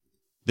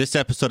This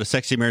episode of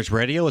Sexy Marriage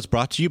Radio is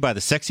brought to you by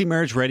the Sexy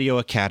Marriage Radio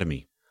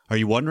Academy. Are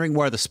you wondering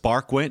where the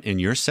spark went in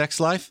your sex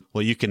life?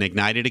 Well, you can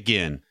ignite it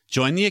again.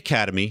 Join the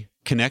Academy,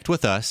 connect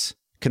with us,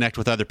 connect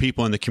with other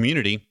people in the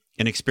community,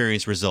 and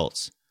experience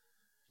results.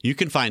 You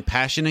can find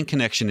passion and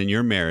connection in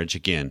your marriage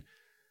again,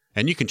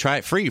 and you can try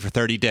it free for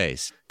 30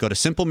 days. Go to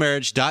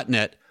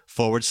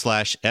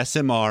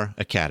simplemarriage.net/SMR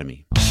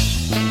Academy.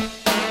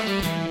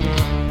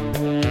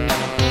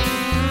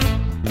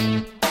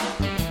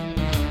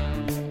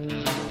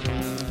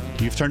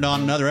 You've turned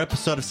on another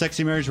episode of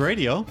Sexy Marriage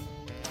Radio,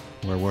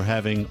 where we're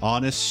having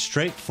honest,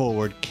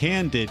 straightforward,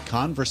 candid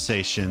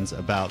conversations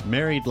about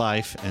married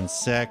life and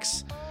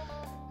sex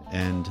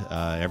and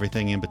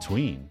everything in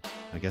between.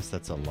 I guess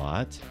that's a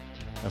lot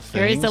of things.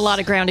 There is a lot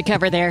of ground to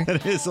cover there.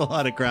 It is a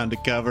lot of ground to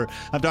cover.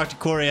 I'm Dr.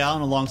 Corey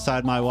Allen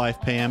alongside my wife,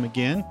 Pam,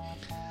 again,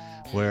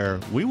 where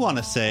we want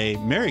to say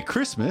Merry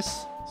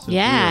Christmas.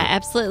 Yeah,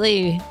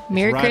 absolutely.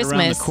 Merry right Christmas.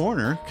 Around the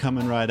corner,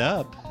 coming right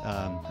up.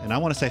 And I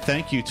want to say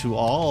thank you to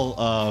all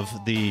of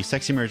the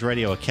Sexy Marriage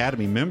Radio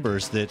Academy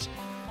members that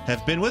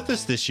have been with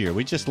us this year.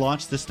 We just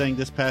launched this thing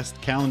this past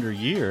calendar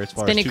year. It's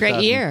been a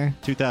great year.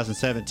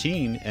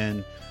 2017,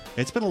 and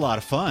it's been a lot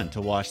of fun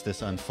to watch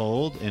this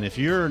unfold. And if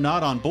you're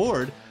not on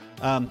board,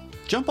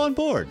 jump on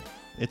board.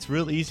 It's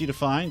real easy to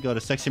find. Go to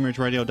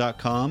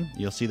sexymarriageradio.com.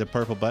 You'll see the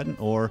purple button,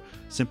 or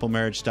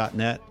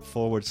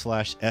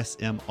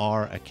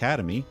simplemarriage.net/SMR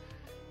Academy.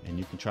 And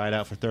you can try it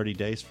out for 30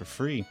 days for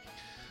free.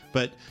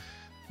 But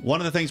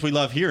one of the things we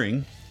love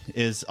hearing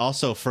is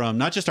also from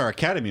not just our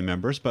Academy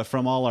members, but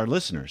from all our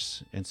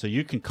listeners. And so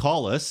you can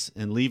call us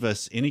and leave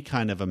us any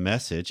kind of a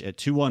message at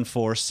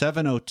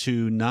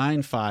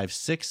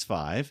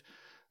 214-702-9565.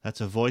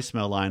 That's a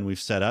voicemail line we've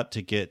set up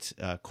to get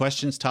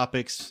questions,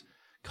 topics,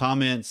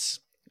 comments,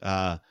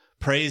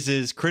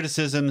 praises,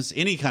 criticisms,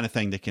 any kind of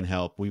thing that can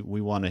help.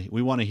 We want to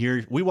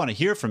hear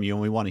from you,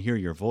 and we want to hear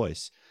your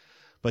voice.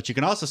 But you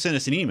can also send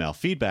us an email,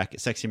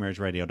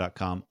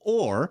 feedback@sexymarriageradio.com,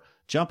 or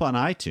jump on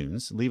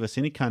iTunes, leave us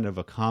any kind of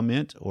a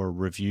comment or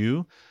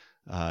review.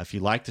 If you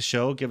like the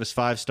show, give us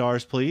 5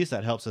 stars, please.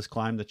 That helps us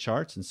climb the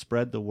charts and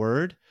spread the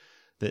word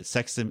that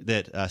sex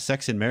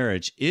and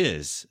marriage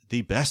is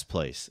the best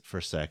place for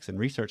sex, and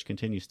research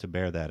continues to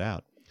bear that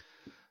out.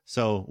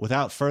 So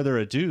without further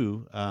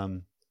ado,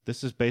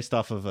 this is based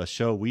off of a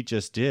show we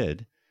just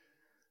did.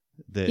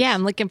 Yeah,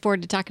 I'm looking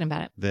forward to talking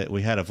about it. That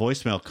we had a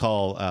voicemail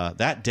call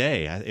that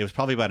day. It was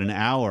probably about an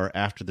hour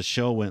after the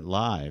show went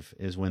live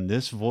is when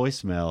this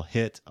voicemail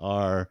hit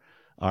our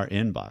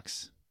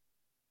inbox.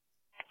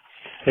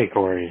 Hey,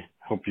 Corey.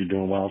 Hope you're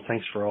doing well.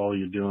 Thanks for all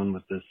you're doing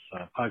with this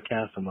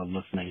podcast. I love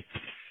listening.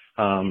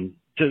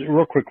 Just a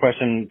real quick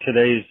question.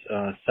 Today's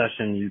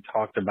session, you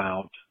talked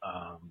about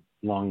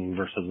longing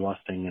versus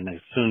lusting, and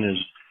as soon as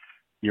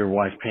your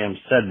wife Pam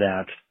said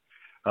that,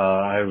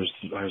 I was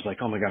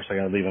like, oh my gosh, I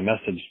got to leave a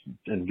message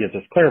and get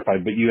this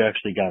clarified. But you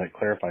actually got it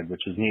clarified,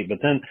 which is neat. But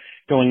then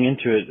going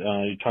into it,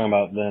 you're talking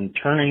about then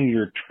turning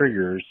your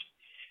triggers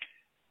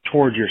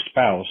toward your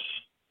spouse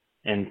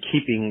and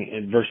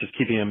versus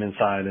keeping them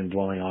inside and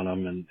dwelling on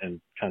them and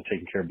kind of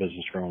taking care of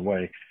business your own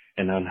way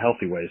in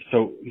unhealthy ways.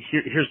 So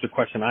here's the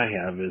question I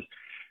have is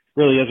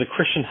really, as a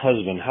Christian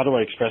husband, how do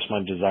I express my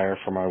desire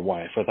for my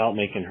wife without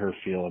making her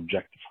feel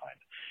objectified?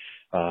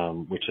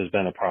 Which has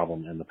been a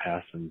problem in the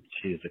past, and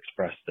she has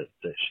expressed that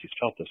she's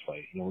felt this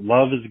way.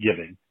 Love is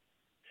giving,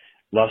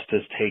 lust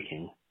is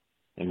taking,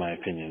 in my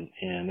opinion.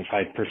 And if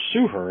I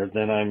pursue her,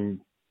 then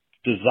I'm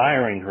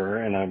desiring her,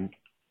 and I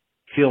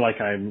feel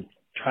like I'm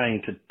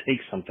trying to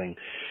take something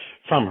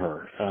from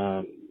her.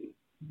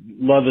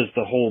 Love is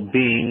the whole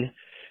being.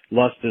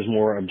 Lust is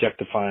more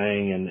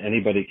objectifying, and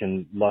anybody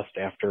can lust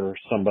after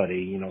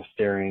somebody,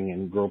 staring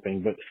and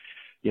groping. But,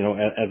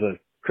 as a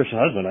Christian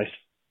husband, I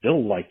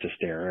still like to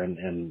stare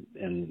and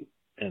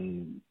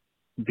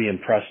be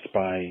impressed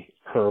by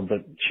her,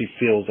 but she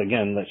feels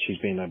again that she's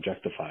being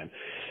objectified.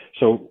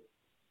 So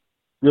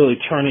really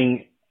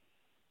turning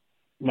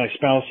my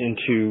spouse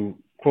into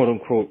quote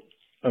unquote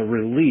a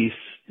release,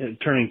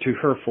 turning to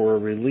her for a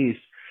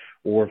release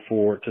or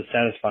to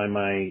satisfy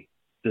my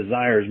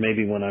desires,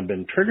 maybe when I've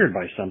been triggered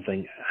by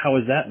something, how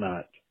is that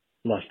not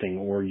lusting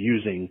or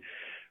using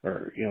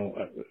her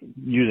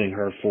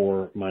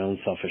for my own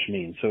selfish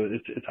means? So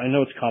I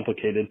know it's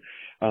complicated.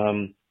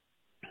 I'm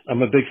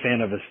a big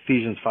fan of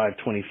Ephesians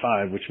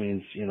 5:25, which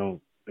means,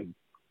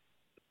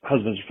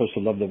 husbands are supposed to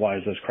love the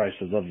wives as Christ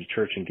has loved the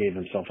church and gave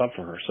himself up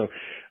for her. So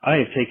I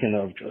have taken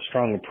a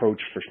strong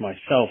approach for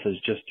myself is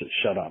just to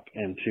shut up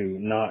and to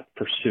not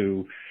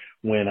pursue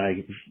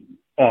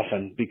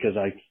often because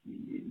I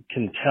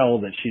can tell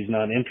that she's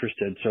not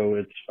interested. So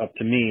it's up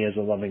to me as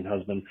a loving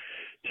husband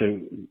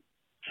to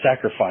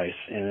sacrifice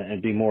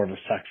and be more of a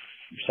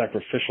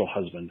sacrificial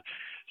husband.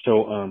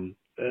 So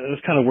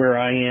that's kind of where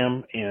I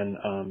am, and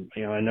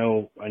I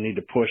know I need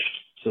to push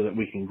so that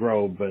we can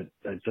grow, but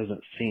it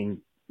doesn't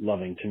seem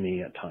loving to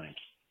me at times.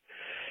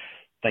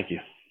 Thank you.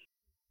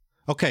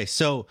 Okay,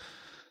 so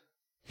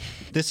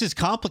this is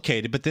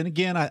complicated, but then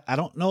again, I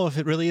don't know if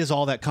it really is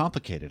all that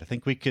complicated. I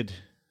think we could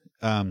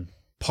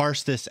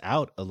parse this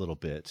out a little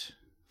bit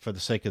for the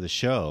sake of the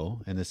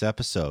show and this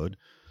episode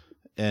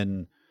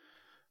and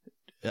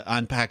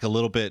unpack a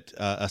little bit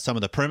some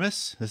of the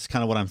premise. This is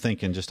kind of what I'm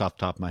thinking just off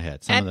the top of my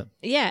head.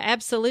 Yeah,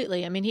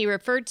 absolutely. I mean, he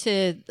referred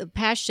to the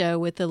past show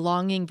with the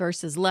longing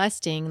versus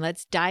lusting.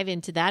 Let's dive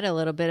into that a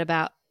little bit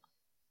about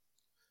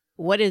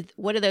what do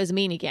those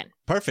mean again?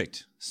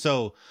 Perfect.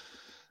 So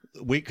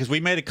because we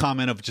made a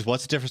comment of just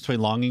what's the difference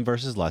between longing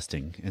versus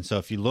lusting. And so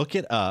if you look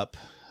it up,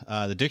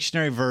 the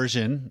dictionary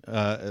version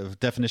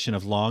definition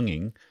of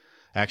longing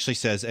actually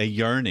says a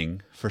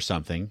yearning for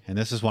something. And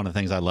this is one of the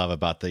things I love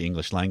about the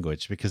English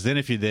language, because then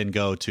if you then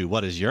go to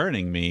what does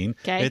yearning mean,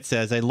 it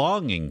says a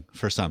longing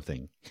for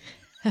something.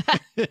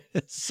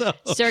 So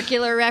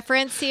circular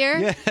reference here.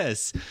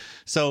 Yes.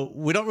 So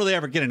we don't really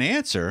ever get an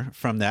answer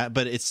from that,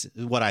 but it's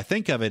what I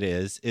think of it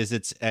is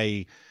it's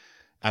I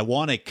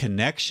want a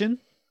connection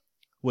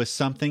with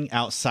something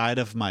outside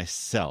of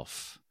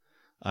myself.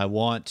 I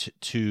want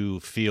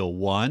to feel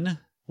one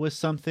with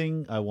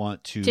something. I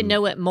want to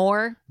know it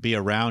more, be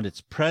around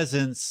its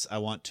presence. I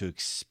want to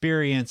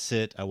experience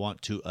it. I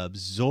want to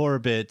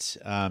absorb it.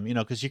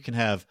 Because you can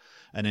have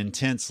an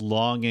intense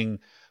longing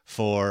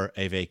for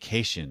a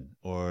vacation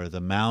or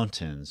the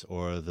mountains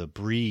or the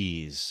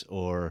breeze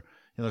or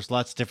there's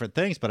lots of different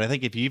things. But I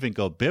think if you even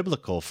go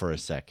biblical for a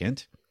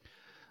second,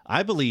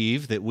 I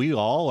believe that we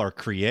all are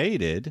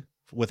created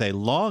with a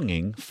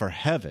longing for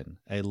heaven,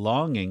 a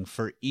longing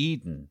for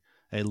Eden,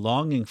 a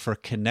longing for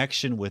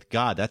connection with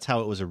God. That's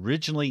how it was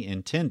originally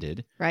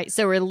intended. Right.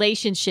 So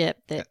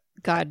relationship that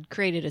God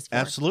created us for.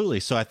 Absolutely.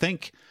 So I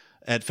think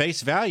at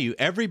face value,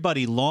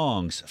 everybody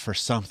longs for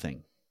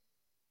something.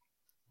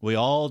 We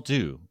all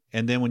do.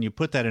 And then when you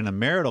put that in a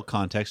marital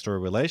context or a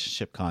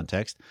relationship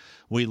context,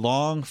 we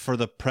long for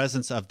the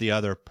presence of the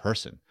other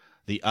person,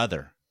 the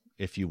other,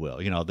 if you will.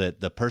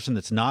 The person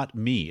that's not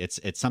me. It's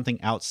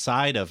something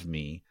outside of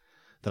me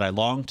that I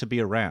long to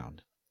be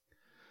around.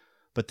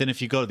 But then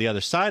if you go to the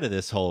other side of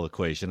this whole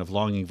equation of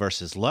longing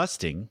versus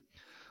lusting,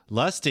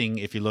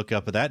 if you look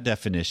up at that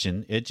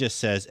definition, it just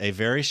says a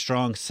very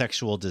strong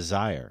sexual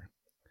desire.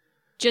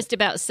 Just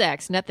about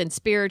sex, nothing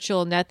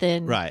spiritual,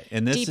 nothing right.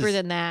 And this deeper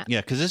than that.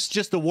 Yeah, because this is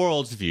just the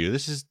world's view.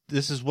 This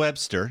is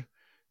Webster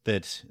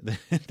that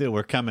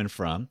we're coming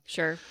from.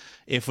 Sure.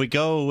 If we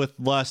go with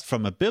lust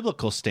from a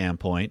biblical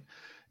standpoint,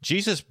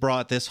 Jesus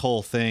brought this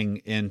whole thing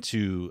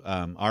into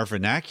our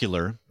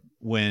vernacular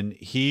when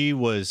he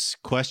was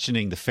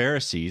questioning the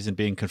Pharisees and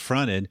being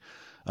confronted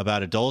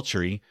about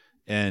adultery,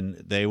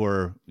 and they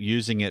were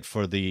using it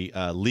for the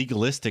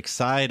legalistic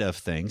side of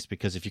things,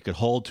 because if you could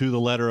hold to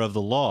the letter of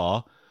the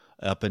law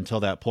up until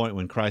that point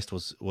when Christ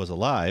was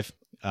alive,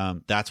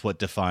 that's what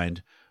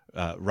defined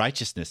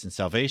righteousness and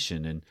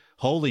salvation and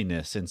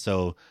holiness. And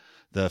so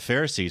the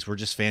Pharisees were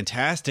just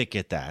fantastic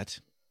at that.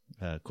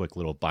 Quick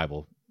little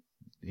Bible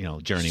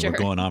journey Sure. We're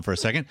going on for a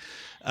second.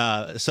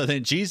 So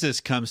then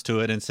Jesus comes to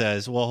it and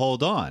says, well,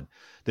 hold on.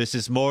 This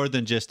is more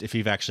than just if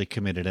you've actually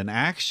committed an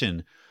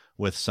action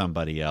with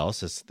somebody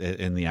else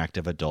in the act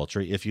of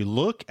adultery. If you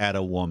look at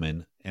a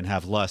woman and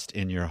have lust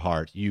in your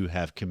heart, you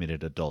have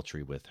committed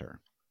adultery with her.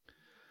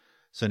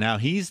 So now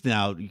he's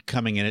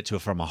coming in it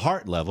from a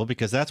heart level,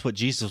 because that's what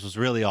Jesus was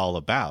really all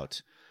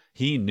about.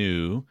 He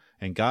knew,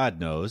 and God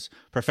knows,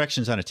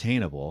 perfection's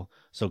unattainable.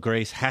 So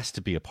grace has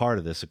to be a part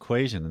of this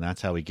equation, and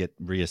that's how we get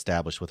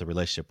reestablished with a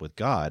relationship with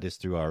God, is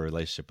through our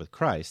relationship with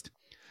Christ.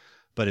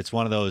 But it's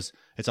one of those,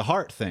 it's a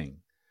heart thing.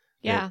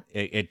 Yeah.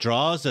 It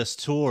draws us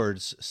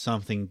towards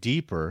something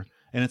deeper,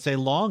 and it's a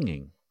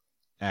longing,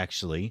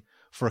 actually,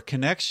 for a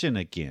connection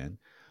again.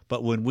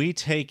 But when we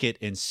take it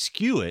and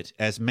skew it,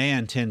 as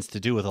man tends to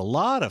do with a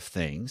lot of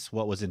things,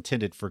 what was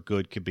intended for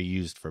good could be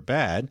used for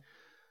bad,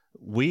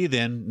 we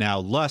then now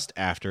lust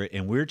after it,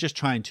 and we're just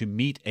trying to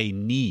meet a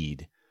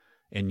need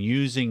and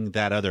using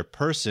that other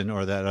person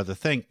or that other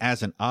thing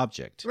as an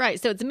object.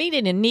 Right. So it's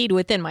meeting a need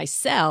within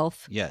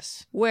myself.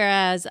 Yes.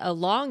 Whereas a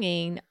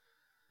longing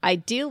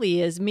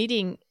ideally is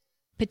meeting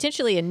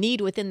potentially a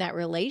need within that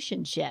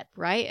relationship,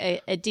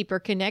 right? A deeper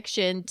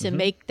connection to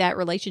make that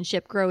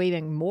relationship grow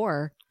even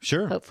more.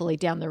 Sure. Hopefully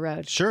down the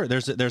road. Sure.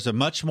 There's a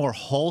much more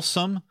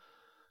wholesome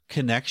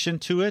connection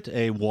to it,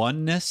 a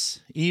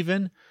oneness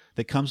even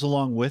that comes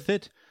along with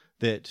it,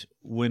 that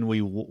when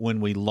we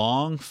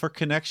long for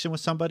connection with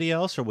somebody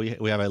else, or we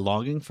have a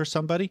longing for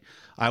somebody,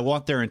 I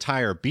want their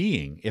entire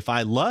being. If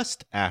I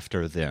lust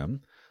after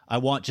them, I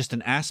want just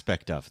an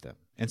aspect of them.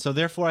 And so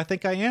therefore I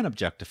think I am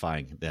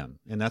objectifying them.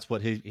 And that's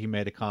what he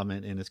made a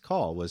comment in his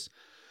call was,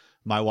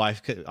 my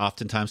wife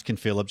oftentimes can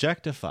feel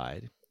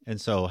objectified. And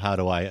so how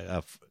do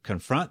I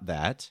confront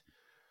that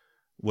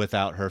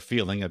without her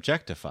feeling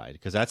objectified?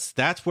 Because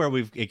that's where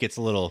it gets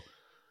a little...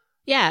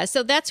 Yeah,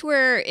 so that's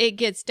where it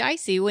gets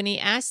dicey when he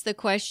asks the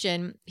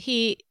question.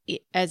 He,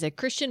 as a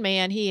Christian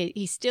man,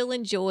 he still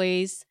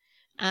enjoys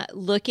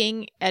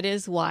looking at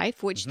his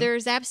wife, which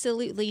there's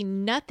absolutely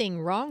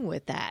nothing wrong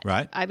with that.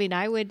 Right. I mean,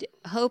 I would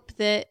hope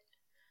that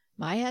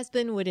my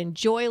husband would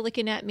enjoy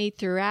looking at me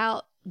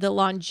throughout the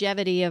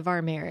longevity of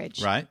our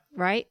marriage. Right.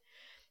 Right.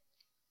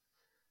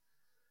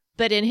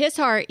 But in his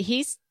heart,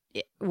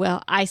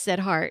 I said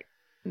heart.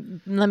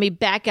 let me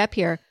back up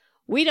here.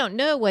 We don't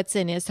know what's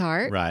in his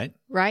heart. Right.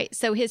 Right.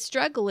 So his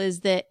struggle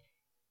is that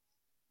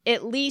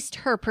at least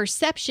her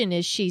perception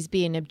is she's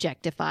being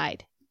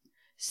objectified.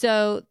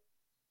 So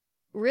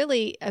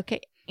really,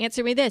 okay,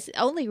 answer me this.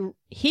 Only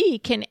he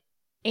can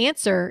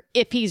answer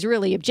if he's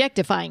really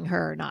objectifying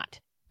her or not.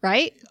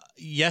 Right?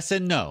 Yes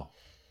and no.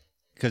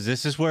 Because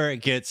this is where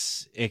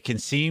it can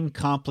seem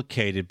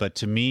complicated, but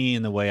to me,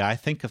 in the way I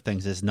think of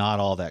things, is not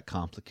all that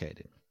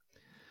complicated.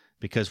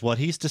 Because what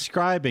he's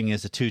describing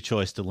is a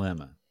two-choice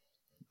dilemma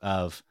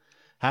of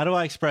how do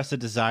I express a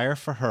desire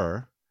for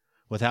her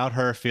without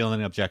her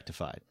feeling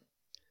objectified?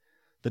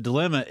 The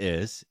dilemma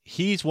is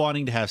he's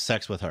wanting to have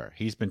sex with her.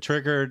 He's been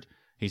triggered.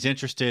 He's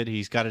interested.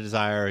 He's got a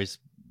desire. It's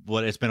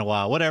been a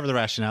while. Whatever the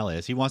rationale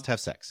is, he wants to have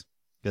sex.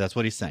 That's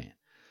what he's saying.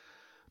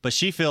 But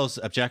she feels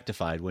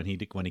objectified when he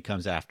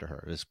comes after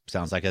her. This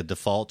sounds like a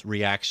default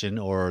reaction,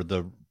 or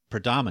the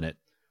predominant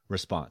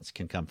response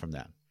can come from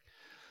that.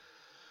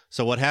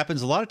 So what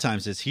happens a lot of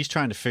times is he's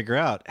trying to figure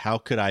out, how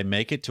could I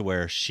make it to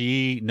where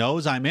she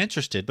knows I'm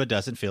interested but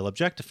doesn't feel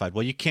objectified?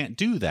 Well, you can't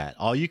do that.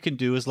 All you can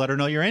do is let her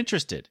know you're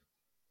interested.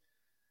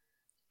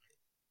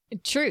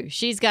 True.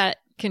 She's got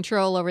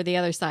control over the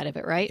other side of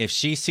it, right? If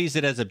she sees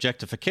it as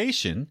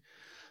objectification,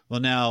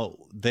 well, now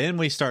then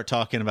we start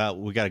talking about,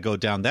 we got to go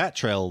down that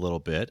trail a little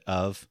bit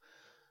of,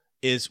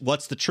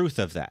 what's the truth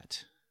of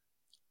that?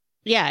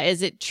 Yeah.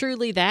 Is it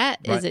truly that?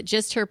 Right. Is it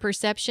just her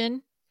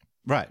perception?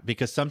 Right.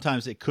 Because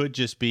sometimes it could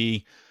just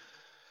be,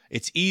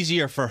 it's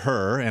easier for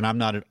her, and I'm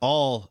not at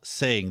all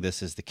saying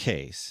this is the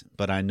case,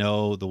 but I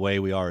know the way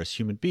we are as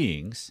human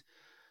beings,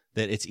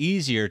 that it's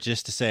easier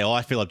just to say, oh,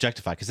 I feel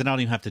objectified, because then I don't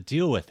even have to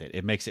deal with it.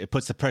 It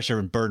puts the pressure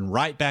and burden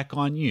right back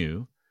on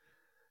you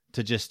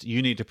to just,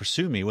 you need to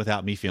pursue me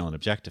without me feeling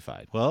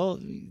objectified. Well,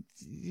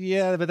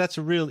 yeah, but that's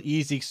a real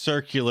easy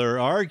circular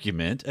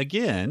argument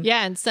again.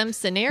 Yeah, in some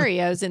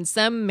scenarios, in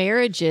some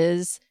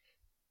marriages,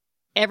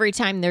 every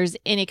time there's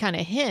any kind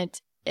of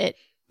hint at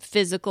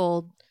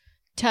physical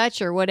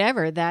touch or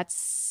whatever,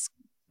 that's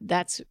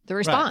the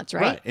response,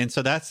 right? Right. And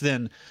so that's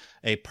then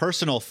a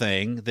personal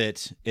thing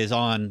that is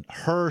on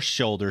her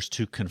shoulders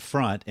to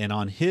confront, and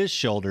on his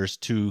shoulders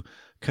to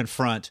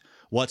confront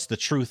what's the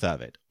truth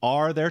of it.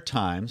 Are there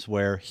times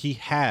where he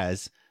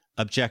has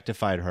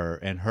objectified her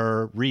and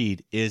her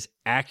read is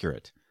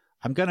accurate?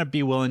 I'm going to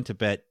be willing to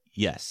bet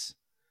yes,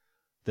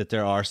 that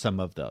there are some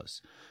of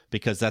those,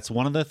 because that's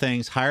one of the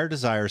things higher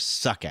desires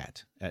suck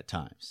at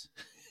times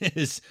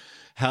is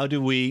how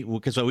do we,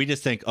 because we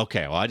just think,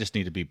 okay, well, I just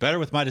need to be better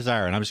with my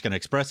desire and I'm just going to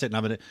express it. And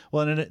I'm going to,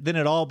 well, and then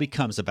it all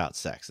becomes about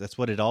sex. That's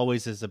what it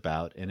always is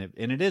about. And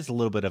it is a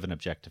little bit of an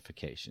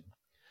objectification.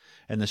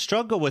 And the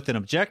struggle with an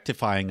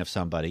objectifying of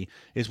somebody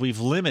is we've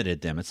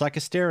limited them. It's like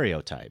a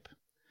stereotype.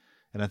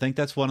 And I think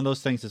that's one of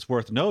those things that's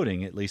worth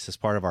noting, at least as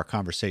part of our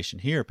conversation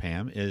here,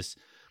 Pam, is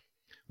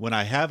when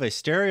I have a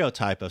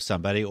stereotype of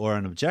somebody or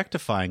an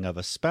objectifying of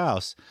a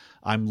spouse,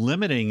 I'm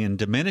limiting and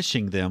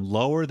diminishing them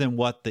lower than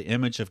what the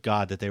image of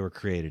God that they were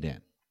created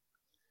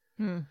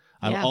in.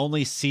 I'm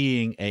only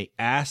seeing an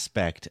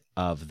aspect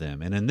of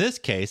them. And in this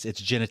case,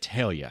 it's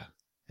genitalia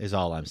is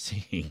all I'm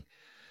seeing.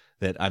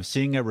 That I'm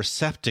seeing a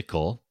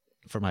receptacle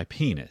for my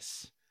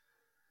penis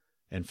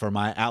and for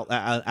my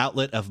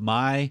outlet of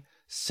my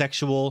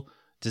sexual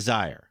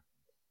desire,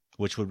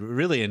 which would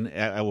really, and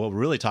what we're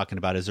really talking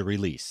about is a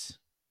release.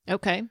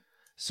 Okay.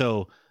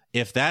 So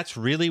if that's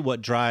really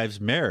what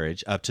drives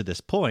marriage up to this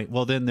point,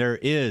 well, then there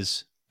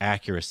is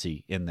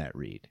accuracy in that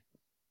read.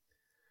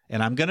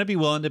 And I'm going to be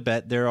willing to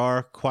bet there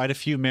are quite a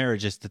few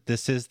marriages that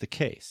this is the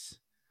case,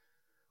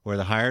 where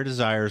the higher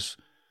desires,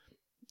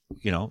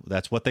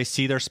 that's what they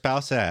see their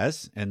spouse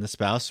as, and the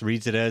spouse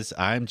reads it as,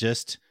 I'm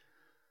just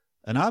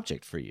an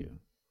object for you.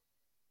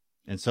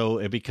 And so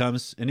it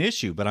becomes an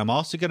issue. But I'm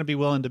also going to be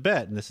willing to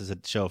bet, and this is a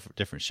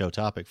different show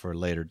topic for a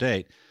later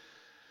date,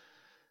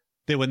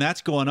 that when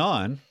that's going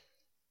on,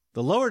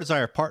 the lower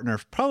desire partner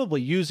is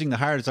probably using the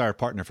higher desire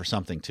partner for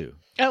something too.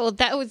 Oh, well,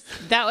 that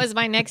was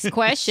my next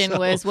question.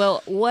 What is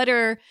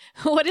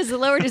the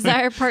lower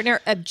desire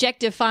partner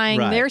objectifying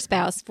their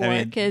spouse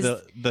for?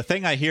 Because the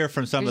thing I hear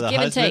from some of the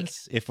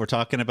husbands, if we're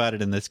talking about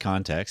it in this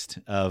context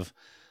of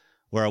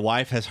where a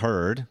wife has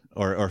heard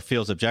or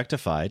feels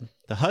objectified,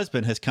 the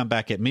husband has come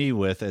back at me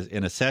with,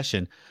 in a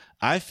session,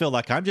 I feel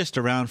like I'm just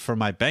around for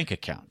my bank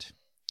account.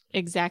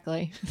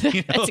 Exactly.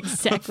 That's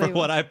exactly for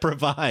what I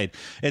provide.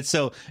 And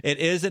so it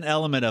is an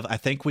element of, I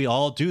think we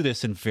all do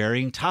this in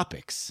varying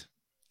topics.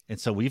 And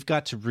so we've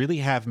got to really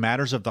have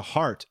matters of the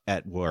heart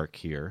at work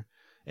here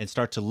and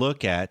start to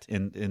look at,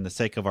 in the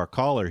sake of our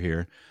caller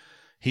here,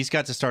 he's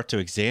got to start to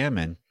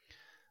examine,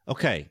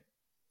 okay,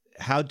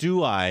 how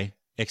do I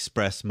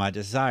express my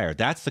desire?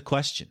 That's the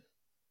question.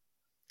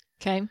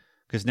 Okay.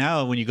 Because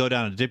now when you go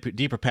down a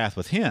deeper path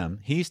with him,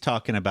 he's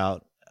talking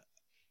about,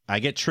 I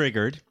get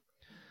triggered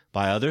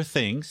by other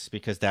things,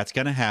 because that's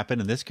going to happen.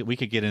 And we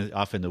could get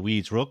off in the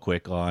weeds real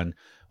quick on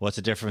what's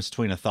the difference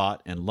between a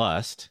thought and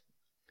lust.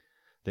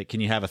 That can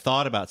you have a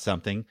thought about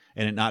something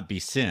and it not be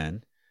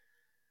sin?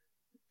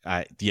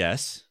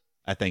 Yes,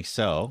 I think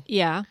so.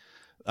 Yeah.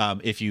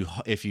 if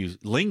you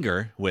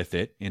linger with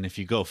it, and if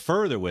you go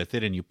further with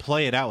it, and you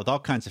play it out with all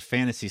kinds of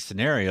fantasy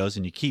scenarios,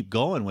 and you keep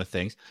going with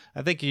things,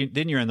 I think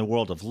then you're in the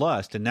world of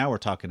lust, and now we're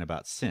talking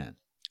about sin.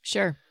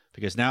 Sure.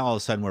 Because now all of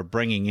a sudden we're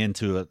bringing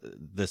into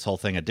this whole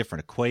thing a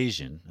different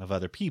equation of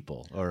other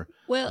people or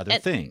other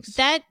things.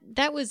 That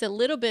was a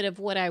little bit of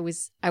what I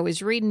was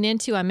reading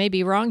into. I may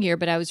be wrong here,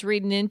 but I was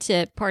reading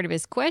into part of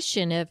his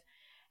question of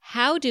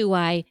how do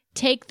I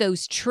take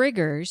those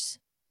triggers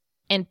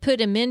and put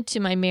them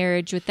into my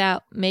marriage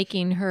without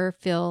making her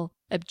feel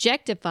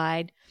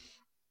objectified.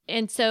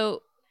 And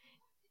so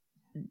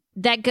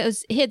that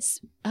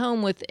hits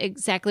home with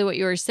exactly what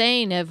you were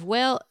saying of,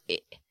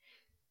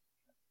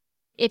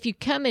 if you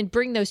come and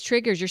bring those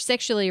triggers, you're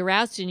sexually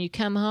aroused and you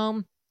come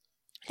home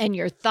and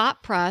your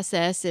thought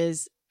process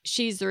is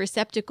she's the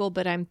receptacle,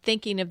 but I'm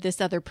thinking of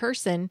this other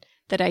person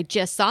that I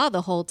just saw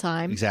the whole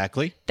time.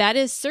 Exactly. That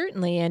is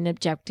certainly an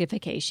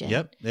objectification.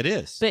 Yep, it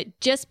is. But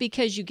just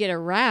because you get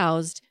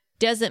aroused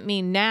doesn't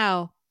mean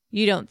now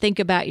you don't think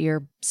about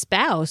your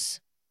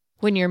spouse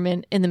when you're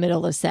in the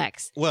middle of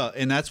sex. Well,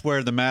 and that's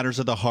where the matters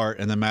of the heart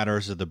and the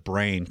matters of the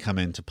brain come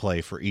into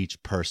play for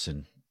each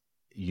person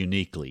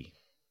uniquely.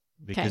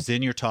 Because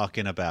then you're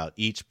talking about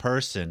each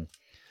person.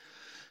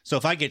 So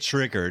if I get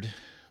triggered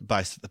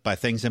by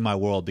things in my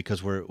world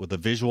because we're with the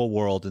visual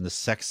world and the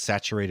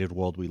sex-saturated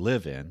world we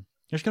live in,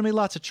 there's going to be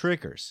lots of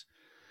triggers.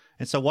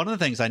 And so one of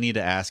the things I need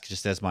to ask,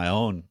 just as my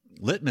own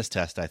litmus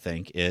test, I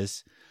think,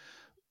 is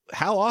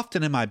how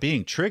often am I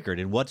being triggered,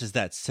 and what does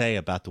that say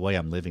about the way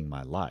I'm living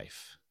my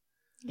life?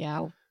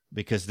 Yeah.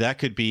 Because that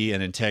could be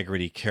an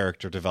integrity,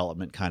 character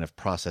development kind of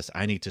process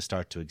I need to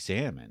start to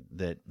examine.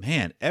 That,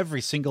 man, every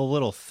single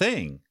little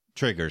thing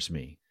triggers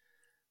me.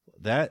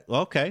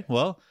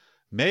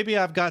 Maybe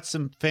I've got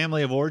some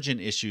family of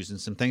origin issues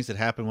and some things that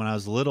happened when I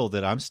was little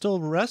that I'm still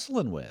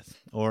wrestling with.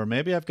 Or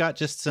maybe I've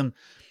got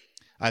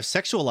I've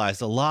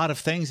sexualized a lot of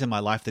things in my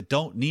life that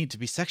don't need to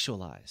be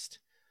sexualized.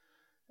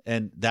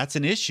 And that's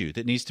an issue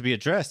that needs to be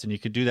addressed. And you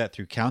can do that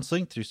through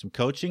counseling, through some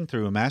coaching,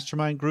 through a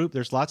mastermind group.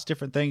 There's lots of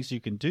different things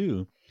you can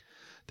do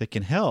that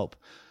can help.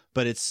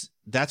 But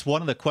that's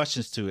one of the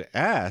questions to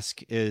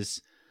ask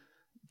is,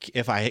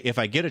 if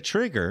I get a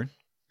trigger,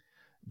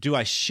 do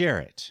I share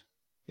it?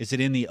 Is it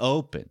in the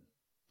open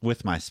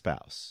with my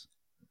spouse?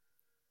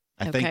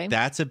 I think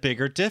that's a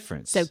bigger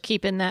difference. So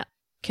keeping that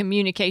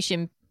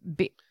communication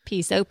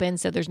piece open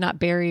so there's not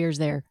barriers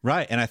there.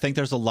 Right. And I think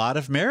there's a lot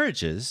of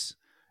marriages,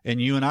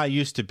 and you and I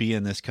used to be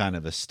in this kind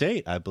of a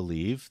state, I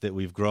believe, that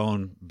we've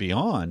grown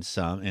beyond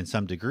in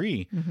some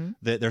degree,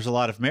 that there's a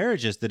lot of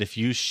marriages that if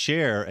you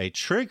share a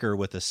trigger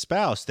with a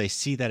spouse, they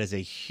see that as a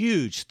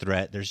huge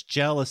threat. There's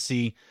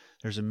jealousy.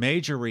 There's a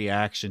major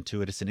reaction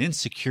to it. It's an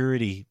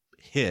insecurity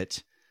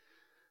hit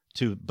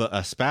to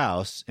a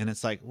spouse. And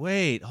it's like,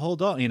 wait,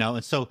 hold on,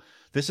 And so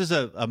this is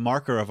a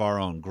marker of our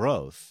own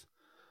growth,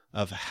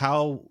 of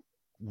how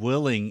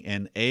willing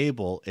and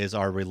able is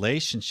our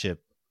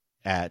relationship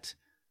at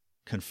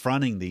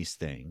confronting these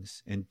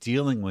things and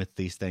dealing with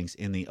these things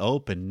in the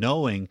open,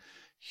 knowing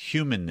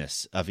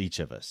humanness of each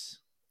of us,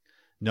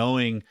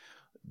 knowing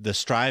the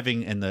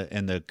striving and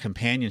the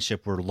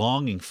companionship we're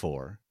longing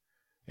for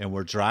and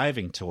we're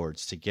driving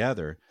towards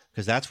together,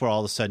 because that's where all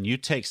of a sudden you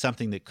take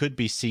something that could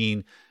be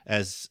seen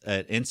as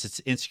an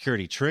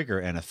insecurity trigger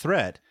and a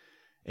threat,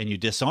 and you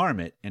disarm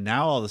it, and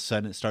now all of a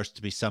sudden it starts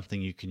to be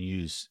something you can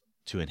use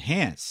to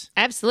enhance.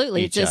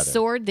 Absolutely. It's a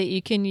sword that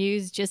you can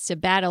use just to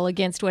battle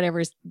against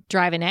whatever's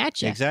driving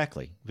at you.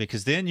 Exactly.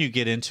 Because then you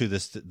get into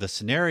the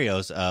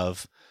scenarios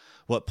of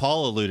what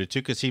Paul alluded to,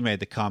 because he made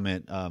the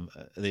comment,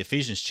 the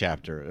Ephesians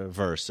chapter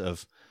verse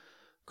of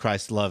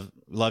Christ love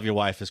your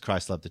wife as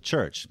Christ loved the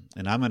church.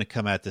 And I'm going to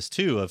come at this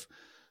too of,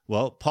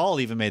 Paul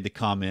even made the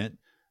comment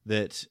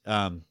that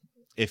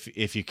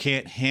if you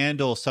can't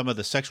handle some of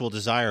the sexual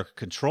desire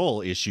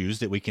control issues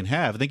that we can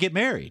have, then get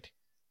married.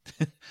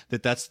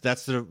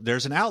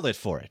 There's an outlet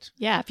for it.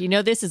 Yeah, if you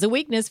know this is a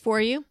weakness for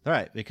you.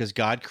 Right, because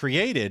God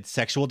created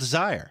sexual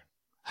desire.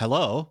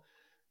 Hello,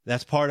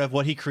 that's part of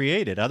what he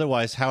created.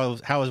 Otherwise, how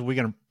is we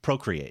going to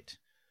procreate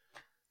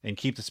and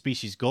keep the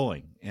species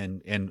going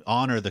and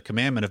honor the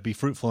commandment of be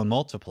fruitful and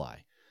multiply?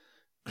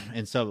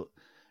 And so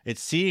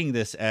it's seeing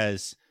this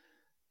as,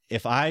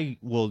 if I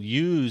will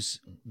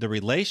use the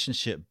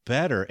relationship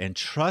better and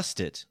trust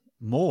it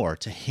more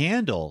to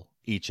handle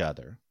each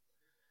other,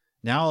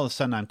 now all of a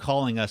sudden I'm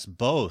calling us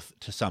both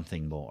to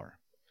something more.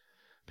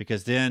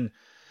 Because then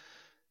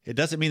it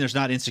doesn't mean there's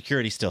not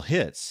insecurity still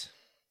hits,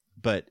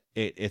 but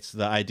it's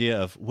the idea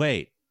of,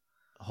 wait,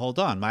 hold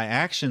on, my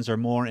actions are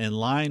more in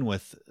line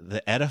with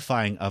the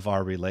edifying of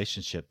our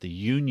relationship, the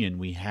union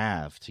we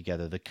have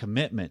together, the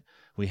commitment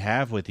we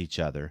have with each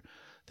other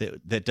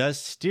that does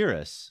steer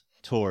us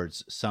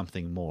towards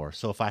something more.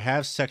 So if I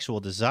have sexual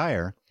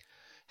desire,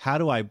 how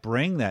do I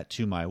bring that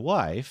to my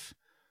wife?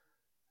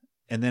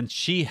 And then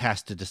she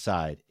has to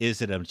decide,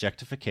 is it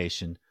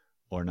objectification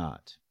or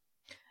not?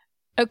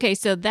 Okay,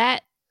 so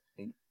that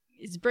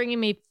is bringing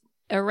me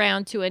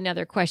around to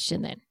another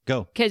question then.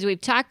 Go. Because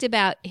we've talked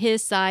about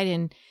his side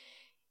and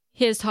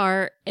his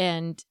heart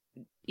and,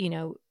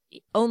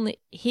 only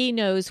he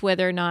knows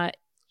whether or not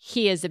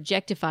he is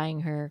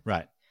objectifying her.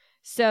 Right.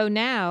 So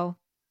now,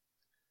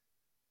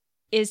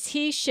 is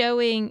he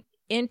showing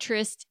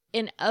interest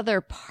in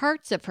other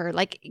parts of her?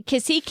 Like,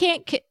 because he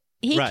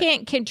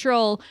can't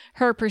control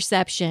her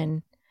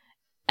perception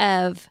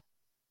of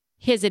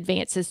his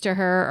advances to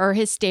her or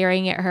his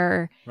staring at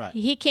her. Right.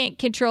 He can't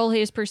control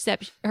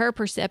her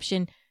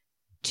perception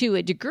to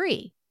a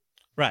degree.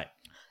 Right.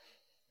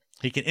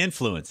 He can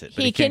influence it,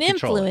 but he can't can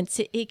control influence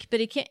it, but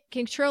he can't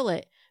control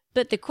it.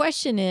 But the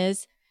question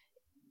is,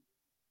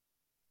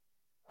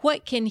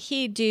 what can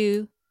he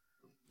do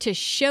to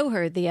show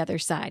her the other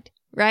side,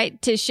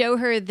 right? To show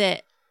her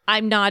that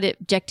I'm not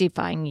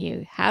objectifying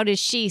you. How does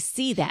she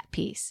see that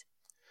piece?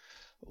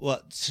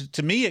 Well,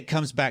 to me, it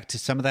comes back to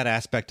some of that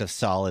aspect of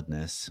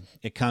solidness.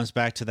 It comes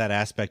back to that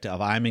aspect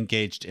of I'm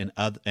engaged in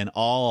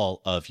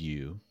all of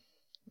you,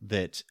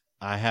 that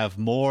I have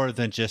more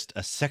than just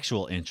a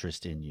sexual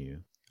interest in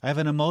you. I have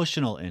an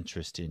emotional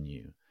interest in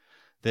you.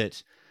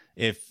 That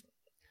if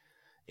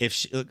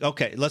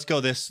okay, let's go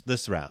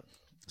this route.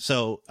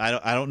 So I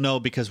don't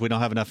know, because we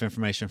don't have enough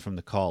information from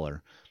the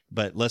caller,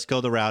 but let's go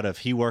the route of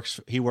he works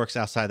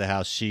outside the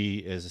house. She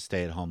is a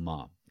stay-at-home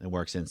mom and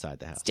works inside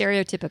the house.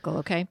 Stereotypical,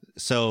 okay?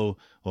 So,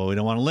 well, we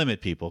don't want to limit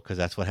people, because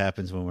that's what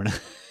happens when we're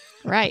not.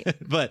 Right.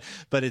 But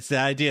it's the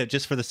idea,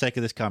 just for the sake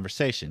of this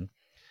conversation.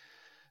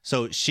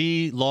 So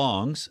she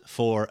longs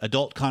for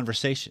adult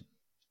conversation.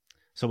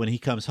 So when he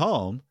comes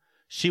home,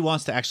 she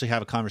wants to actually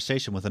have a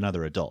conversation with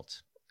another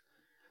adult.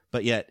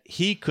 But yet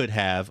he could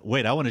have,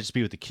 wait, I want to just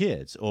be with the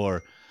kids,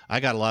 or I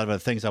got a lot of other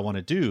things I want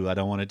to do. I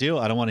don't want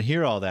to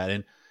hear all that.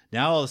 And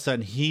now all of a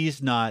sudden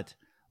he's not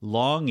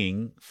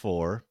longing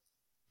for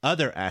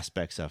other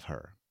aspects of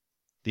her,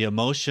 the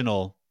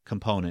emotional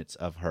components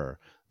of her,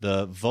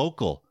 the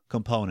vocal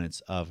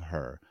components of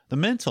her, the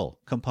mental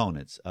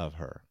components of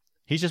her.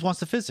 He just wants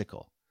the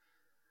physical.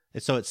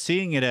 And so it's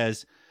seeing it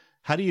as,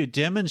 how do you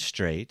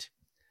demonstrate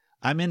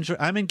I'm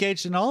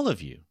engaged in all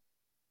of you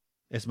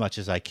as much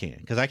as I can?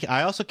 Because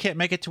I also can't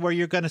make it to where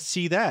you're going to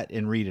see that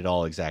and read it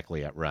all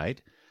exactly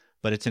right.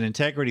 But it's an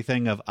integrity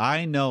thing of,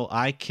 I know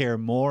I care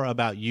more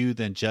about you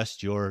than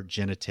just your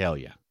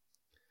genitalia.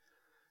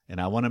 And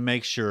I want to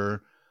make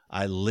sure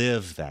I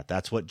live that.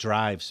 That's what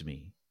drives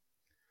me.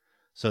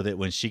 So that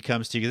when she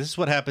comes to you, this is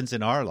what happens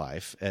in our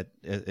life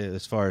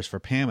as far as for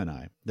Pam and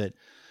I, that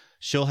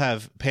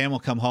Pam will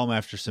come home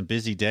after some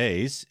busy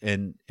days,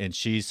 and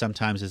she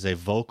sometimes is a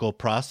vocal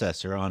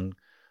processor on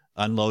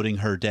unloading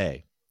her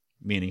day,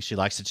 meaning she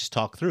likes to just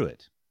talk through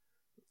it.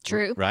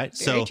 True. Right?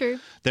 Very true.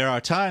 There are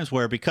times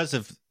where, because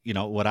of,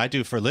 what I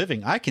do for a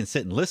living, I can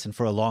sit and listen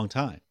for a long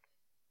time.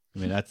 I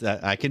mean,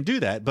 I can do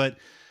that, but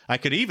I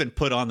could even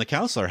put on the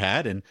counselor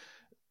hat and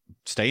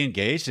stay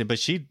engaged. But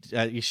she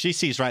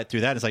sees right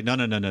through that. It's like,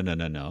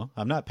 no.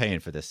 I'm not paying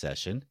for this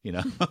session,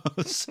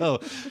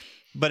 So,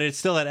 but it's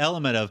still that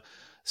element of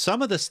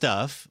some of the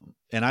stuff.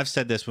 And I've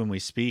said this when we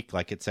speak,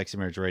 like at Sexy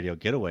Marriage Radio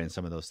Getaway and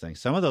some of those things,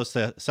 some of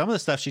the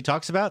stuff she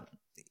talks about,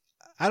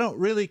 I don't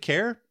really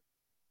care,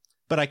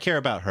 but I care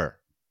about her.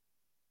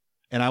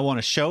 And I want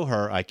to show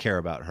her I care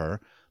about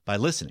her by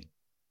listening,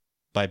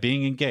 by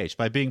being engaged,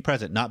 by being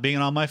present, not being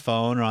on my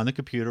phone or on the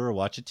computer or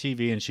watching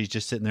TV and she's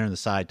just sitting there on the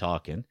side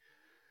talking.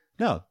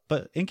 No,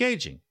 but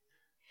engaging.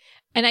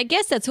 And I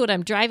guess that's what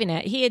I'm driving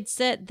at.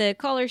 The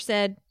caller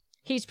said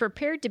he's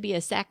prepared to be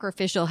a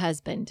sacrificial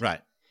husband.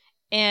 Right.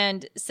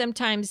 And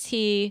sometimes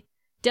he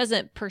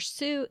doesn't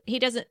pursue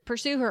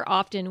her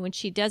often when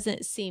she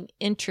doesn't seem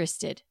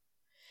interested.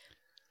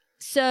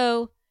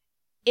 So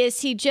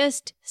is he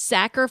just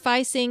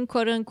sacrificing,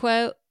 quote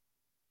unquote,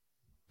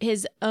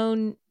 his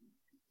own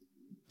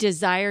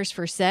desires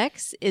for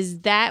sex?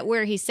 Is that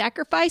where he's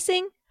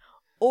sacrificing?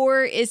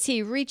 Or is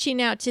he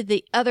reaching out to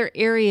the other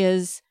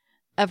areas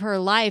of her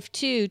life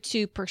too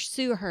to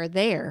pursue her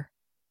there?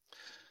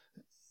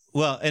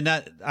 Well, and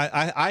that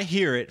I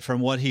hear it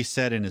from what he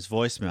said in his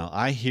voicemail.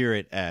 I hear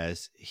it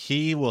as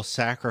he will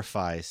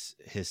sacrifice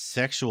his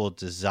sexual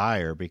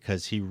desire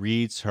because he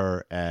reads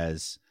her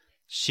as,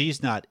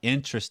 she's not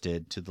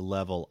interested to the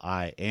level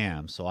I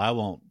am, so I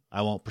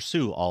won't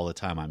pursue all the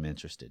time I'm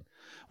interested.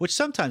 Which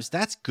sometimes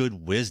that's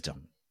good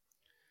wisdom.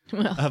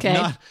 Well,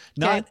 okay.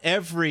 Not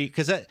every,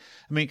 because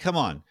come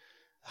on,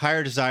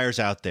 higher desires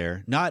out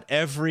there. Not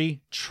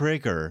every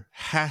trigger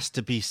has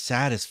to be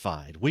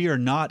satisfied. We are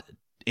not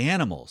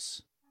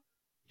animals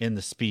in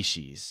the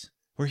species.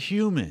 We're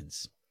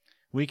humans.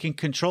 We can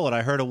control it.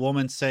 I heard a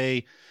woman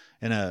say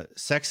in a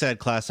sex ed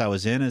class I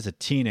was in as a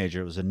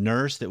teenager, it was a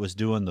nurse that was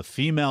doing the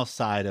female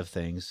side of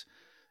things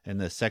in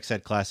the sex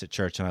ed class at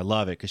church, and I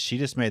love it because she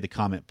just made the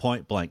comment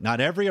point blank,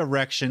 not every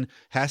erection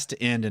has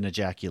to end in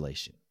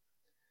ejaculation.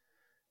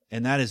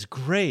 And that is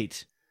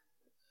great,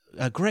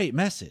 a great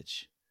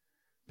message,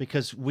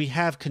 because we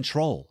have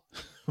control.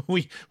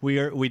 we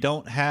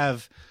don't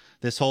have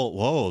this whole,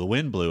 whoa, the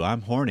wind blew,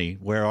 I'm horny,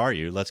 where are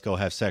you? Let's go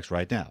have sex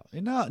right now.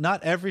 No,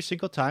 not every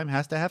single time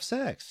has to have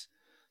sex.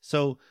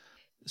 So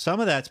some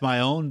of that's my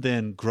own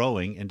then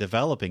growing and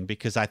developing,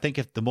 because I think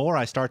if the more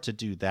I start to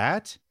do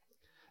that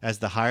as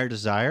the higher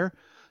desire,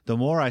 the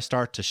more I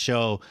start to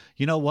show,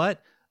 you know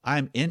what?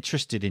 I'm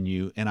interested in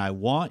you and I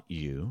want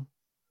you,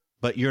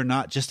 but you're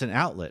not just an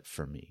outlet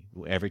for me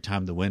every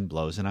time the wind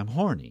blows and I'm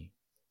horny.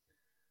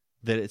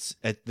 That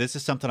this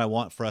is something I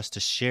want for us to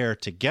share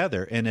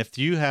together. And if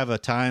you have a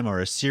time or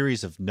a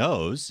series of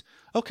no's,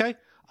 okay,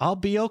 I'll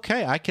be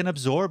okay. I can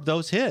absorb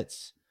those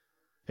hits.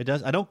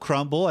 I don't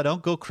crumble. I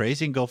don't go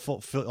crazy and go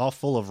all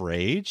full of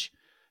rage.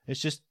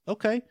 It's just,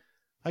 okay,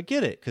 I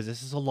get it, because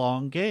this is a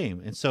long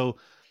game. And so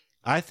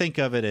I think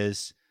of it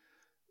as,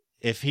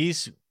 if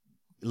he's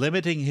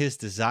limiting his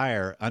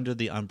desire under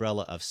the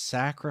umbrella of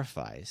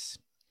sacrifice,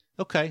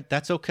 okay,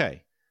 that's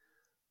okay.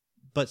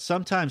 But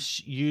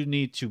sometimes you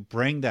need to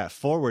bring that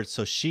forward,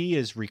 so she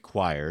is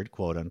required,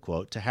 quote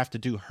unquote, to have to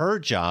do her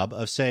job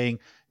of saying,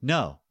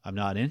 no, I'm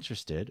not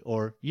interested,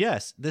 or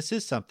yes, this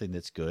is something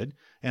that's good,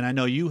 and I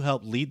know you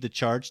helped lead the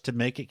charge to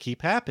make it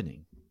keep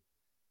happening.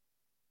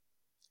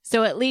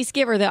 So at least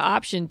give her the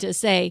option to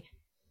say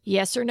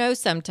yes or no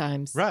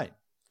sometimes. Right.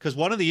 Because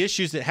one of the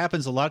issues that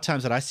happens a lot of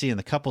times that I see in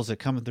the couples that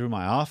come through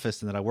my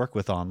office and that I work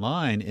with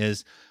online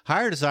is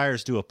higher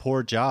desires do a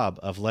poor job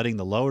of letting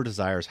the lower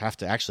desires have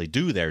to actually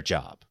do their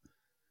job.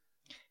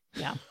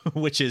 Yeah.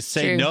 Which is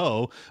say True.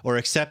 no or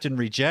accept and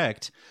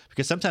reject,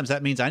 because sometimes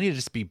that means I need to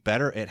just be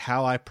better at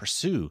how I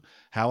pursue,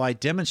 how I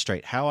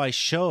demonstrate, how I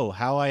show,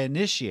 how I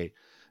initiate.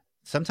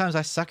 Sometimes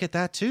I suck at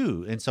that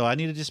too. And so I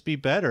need to just be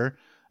better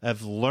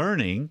of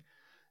learning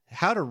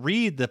how to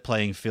read the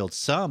playing field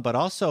some, but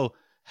also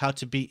how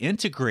to be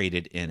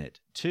integrated in it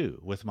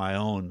too with my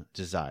own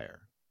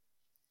desire.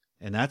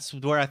 And that's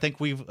where I think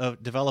we've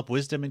developed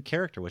wisdom and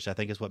character, which I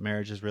think is what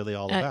marriage is really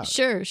all about.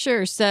 Sure.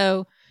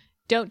 So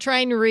don't try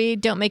and read,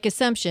 don't make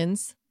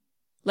assumptions.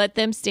 Let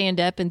them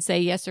stand up and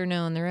say yes or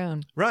no on their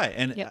own. Right.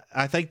 And Yep.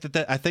 I think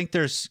I think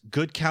there's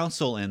good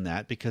counsel in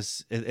that,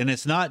 because, and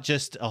it's not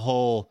just a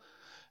whole,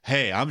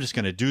 hey, I'm just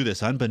going to do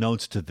this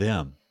unbeknownst to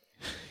them.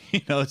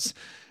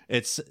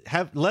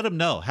 Let them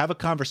know, have a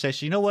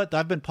conversation. You know what?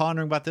 I've been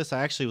pondering about this.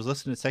 I actually was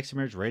listening to Sexy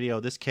Marriage Radio.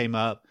 This came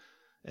up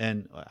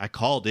and I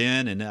called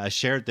in and I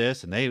shared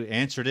this and they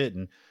answered it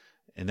and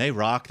they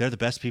rock. They're the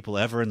best people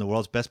ever in the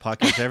world's best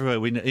podcast.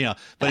 Everybody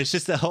but it's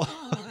just the whole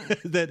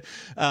that,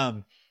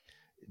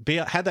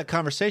 had that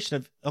conversation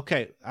of,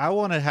 okay, I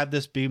want to have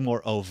this be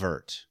more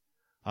overt.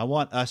 I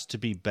want us to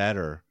be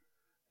better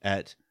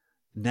at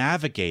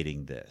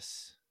navigating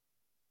this.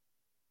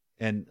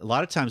 And a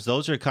lot of times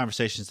those are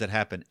conversations that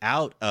happen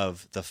out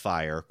of the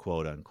fire,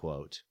 quote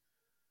unquote,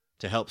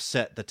 to help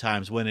set the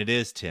times when it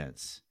is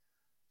tense.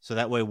 So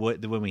that way,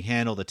 when we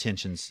handle the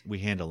tensions, we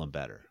handle them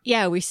better.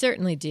 Yeah, we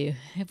certainly do.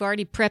 I've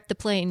already prepped the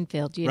playing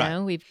field. You Right.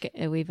 know, we've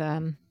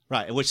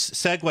Right, which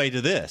segue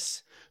to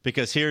this,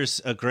 because here's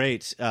a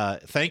great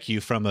thank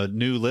you from a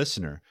new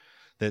listener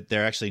that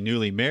they're actually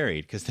newly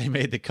married, because they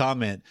made the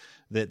comment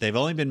that they've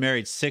only been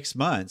married 6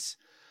 months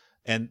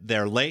and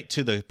they're late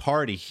to the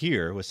party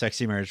here with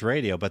Sexy Marriage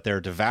Radio, but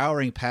they're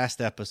devouring past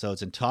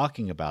episodes and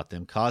talking about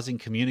them, causing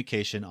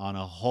communication on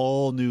a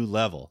whole new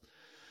level.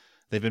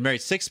 They've been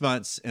married 6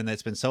 months, and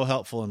it's been so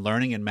helpful in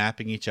learning and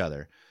mapping each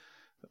other.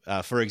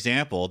 For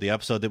example, the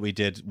episode that we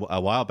did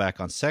a while back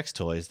on sex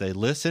toys, they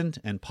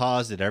listened and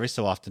paused it every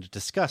so often to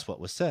discuss what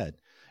was said.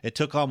 It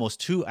took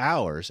almost 2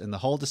 hours, and the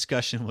whole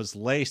discussion was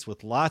laced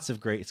with lots of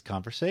great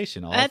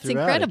conversation all That's throughout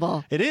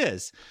incredible. It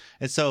is.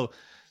 And so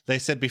they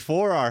said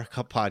before our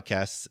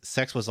podcast,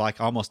 sex was like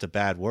almost a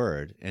bad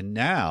word. And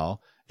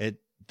now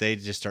they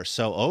just are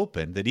so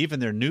open that even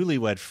their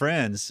newlywed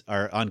friends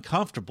are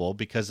uncomfortable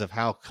because of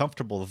how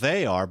comfortable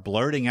they are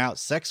blurting out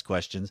sex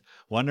questions,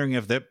 wondering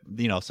if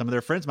some of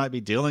their friends might be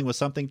dealing with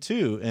something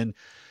too. And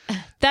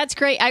That's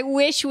great. I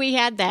wish we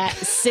had that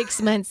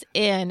 6 months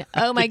in.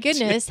 Oh my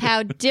goodness,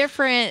 how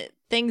different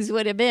things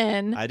would have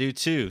been. I do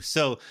too.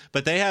 So,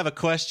 but they have a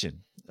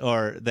question,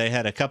 or they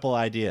had a couple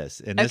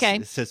ideas. And this,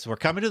 Okay. since we're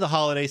coming to the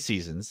holiday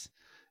seasons,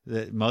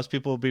 that most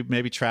people will be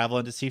maybe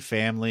traveling to see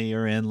family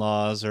or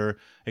in-laws or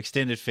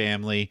extended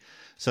family.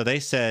 So they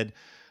said,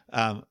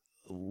 how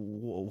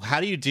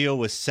do you deal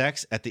with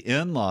sex at the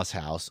in-laws'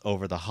 house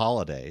over the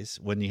holidays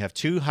when you have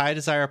two high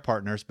desire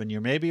partners, but you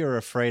maybe are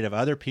afraid of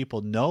other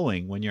people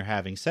knowing when you're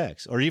having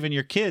sex, or even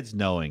your kids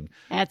knowing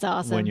That's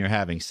awesome. when you're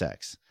having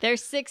sex?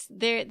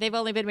 They've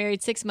only been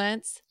married 6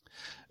 months.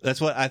 That's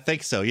what I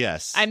think. So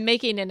yes, I'm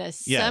making an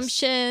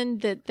assumption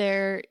that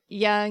they're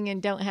young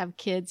and don't have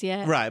kids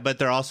yet. right. But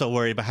they're also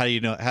worried about how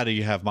do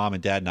you have mom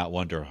and dad not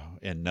wonder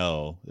and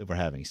know that we're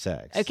having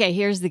sex? Okay,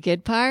 here's the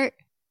good part.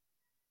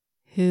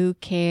 Who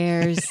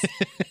cares?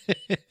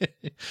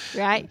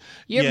 Right?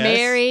 You're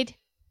Yes.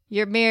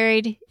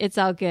 married. It's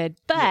all good.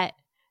 But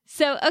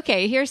so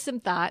okay, here's some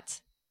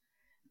thoughts.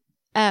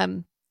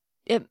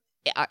 If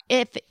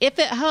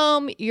at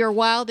home you're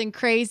wild and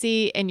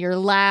crazy and you're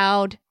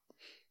loud,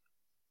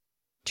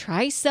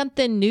 try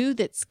something new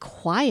that's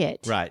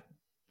quiet. Right.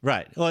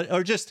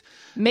 Or just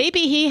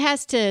Maybe he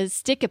has to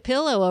stick a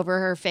pillow over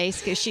her face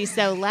because she's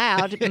so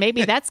loud.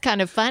 Maybe that's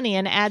kind of funny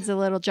and adds a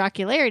little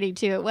jocularity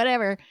to it.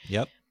 Whatever.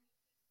 yep.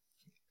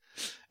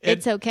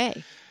 It's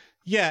okay.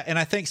 Yeah, and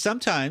I think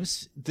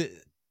sometimes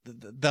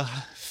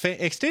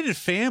extended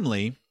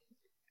family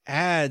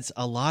adds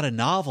a lot of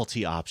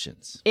novelty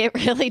options. It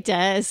really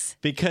does.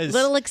 Because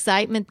little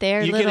excitement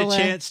there. You get a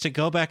chance to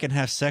go back and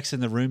have sex in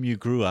the room you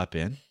grew up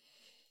in.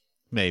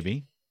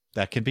 Maybe.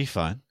 That can be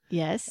fun.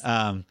 Yes.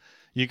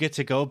 You get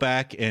to go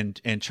back and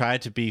try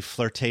to be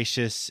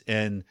flirtatious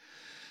and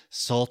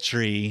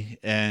sultry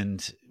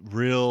and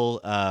real,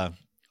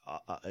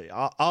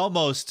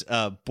 almost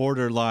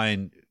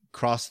borderline,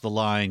 cross the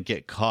line,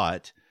 get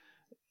caught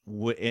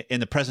in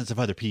the presence of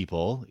other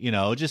people.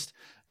 Just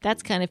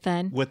that's kind of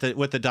fun with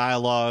the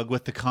dialogue,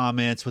 with the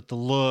comments, with the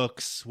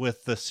looks,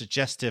 with the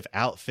suggestive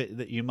outfit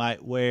that you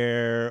might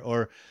wear,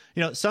 or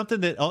something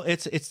that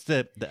it's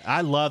the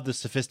I love the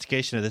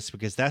sophistication of this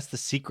because that's the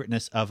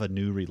secretness of a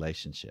new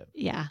relationship.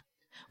 Yeah.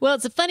 Well,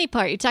 it's a funny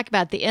part. You talk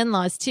about the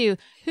in-laws too.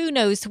 Who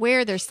knows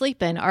where they're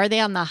sleeping? Are they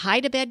on the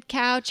hide-a-bed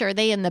couch? Are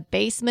they in the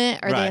basement?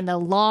 Are they in the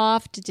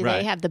loft? Do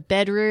they have the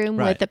bedroom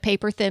with the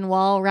paper-thin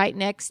wall right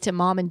next to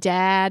mom and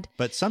dad?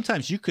 But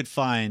sometimes you could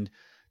find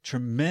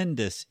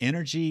tremendous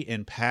energy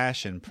and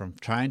passion from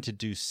trying to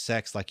do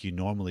sex like you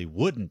normally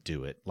wouldn't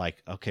do it.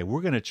 Like, okay,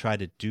 we're going to try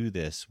to do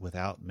this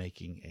without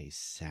making a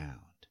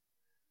sound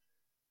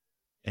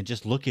and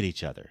just look at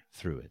each other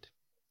through it.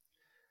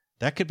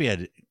 That could be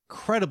an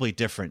incredibly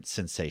different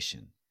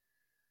sensation.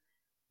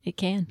 It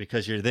can.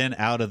 Because you're then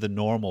out of the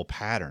normal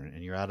pattern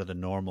and you're out of the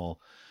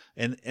normal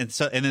and then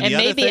the maybe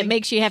other thing, it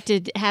makes you have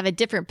to have a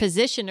different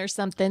position or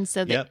something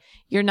so that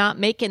you're not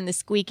making the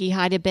squeaky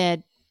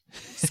hide-a-bed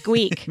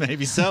squeak.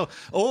 Maybe so.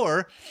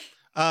 Or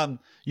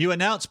you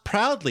announce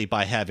proudly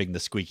by having the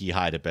squeaky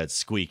hide-a-bed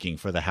squeaking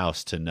for the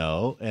house to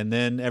know, and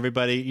then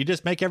you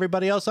just make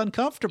everybody else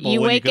uncomfortable.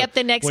 You wake up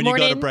the next morning,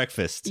 when you go to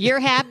breakfast. You're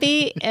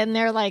happy, and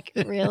they're like,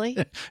 really?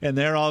 And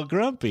they're all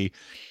grumpy.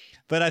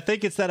 But I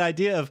think it's that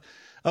idea of,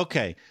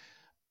 okay,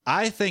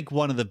 I think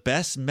one of the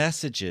best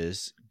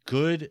messages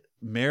good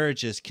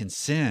marriages can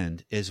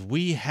send is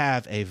we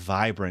have a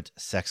vibrant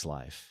sex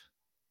life.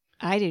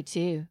 I do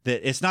too.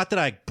 That it's not that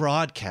I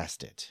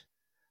broadcast it,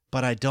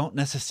 but I don't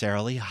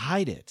necessarily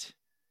hide it.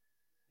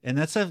 And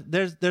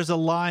there's a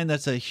line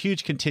that's a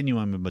huge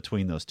continuum in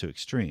between those two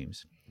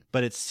extremes.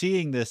 But it's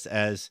seeing this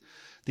as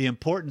the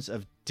importance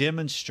of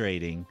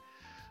demonstrating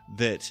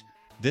that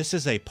this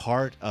is a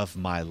part of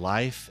my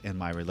life and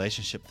my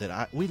relationship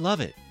that we love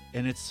it.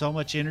 And it's so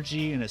much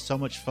energy and it's so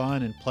much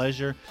fun and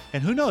pleasure.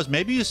 And who knows,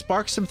 maybe you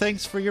spark some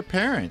things for your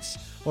parents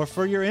or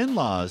for your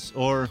in-laws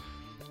or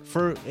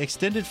for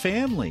extended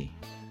family.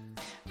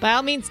 By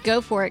all means,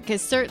 go for it,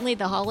 because certainly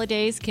the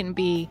holidays can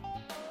be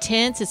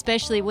tense,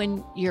 especially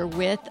when you're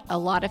with a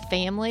lot of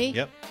family.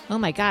 Yep. Oh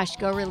my gosh,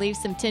 go relieve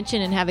some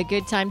tension and have a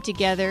good time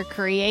together.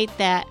 Create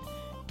that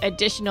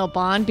additional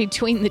bond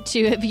between the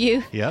two of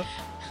you. Yep.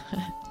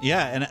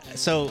 Yeah, and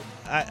so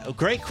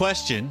great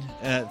question.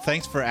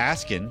 Thanks for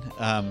asking.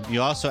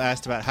 You also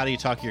asked about how do you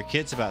talk to your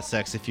kids about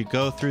sex. If you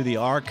go through the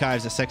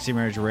archives of Sexy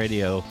Marriage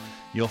Radio,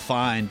 you'll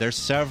find there's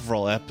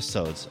several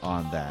episodes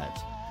on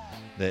that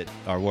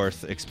are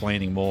worth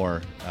explaining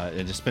more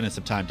and just spending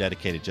some time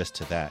dedicated just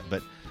to that.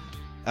 But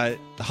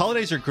the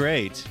holidays are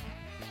great,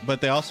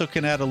 but they also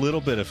can add a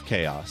little bit of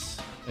chaos.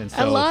 And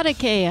so, a lot of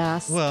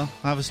chaos. Well,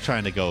 I was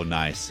trying to go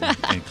nice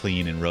and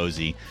clean and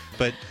rosy,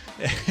 but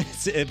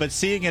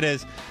seeing it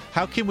as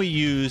how can we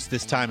use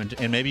this time,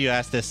 and maybe you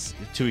ask this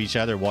to each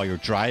other while you're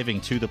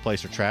driving to the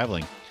place you're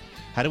traveling,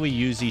 how do we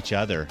use each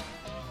other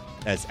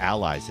as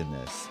allies in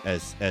this,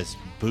 as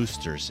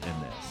boosters in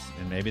this?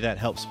 And maybe that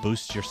helps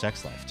boost your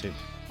sex life too.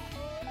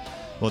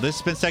 Well, this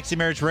has been Sexy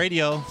Marriage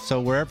Radio. So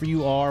wherever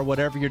you are,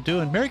 whatever you're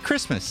doing, Merry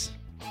Christmas.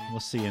 We'll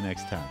see you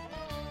next time.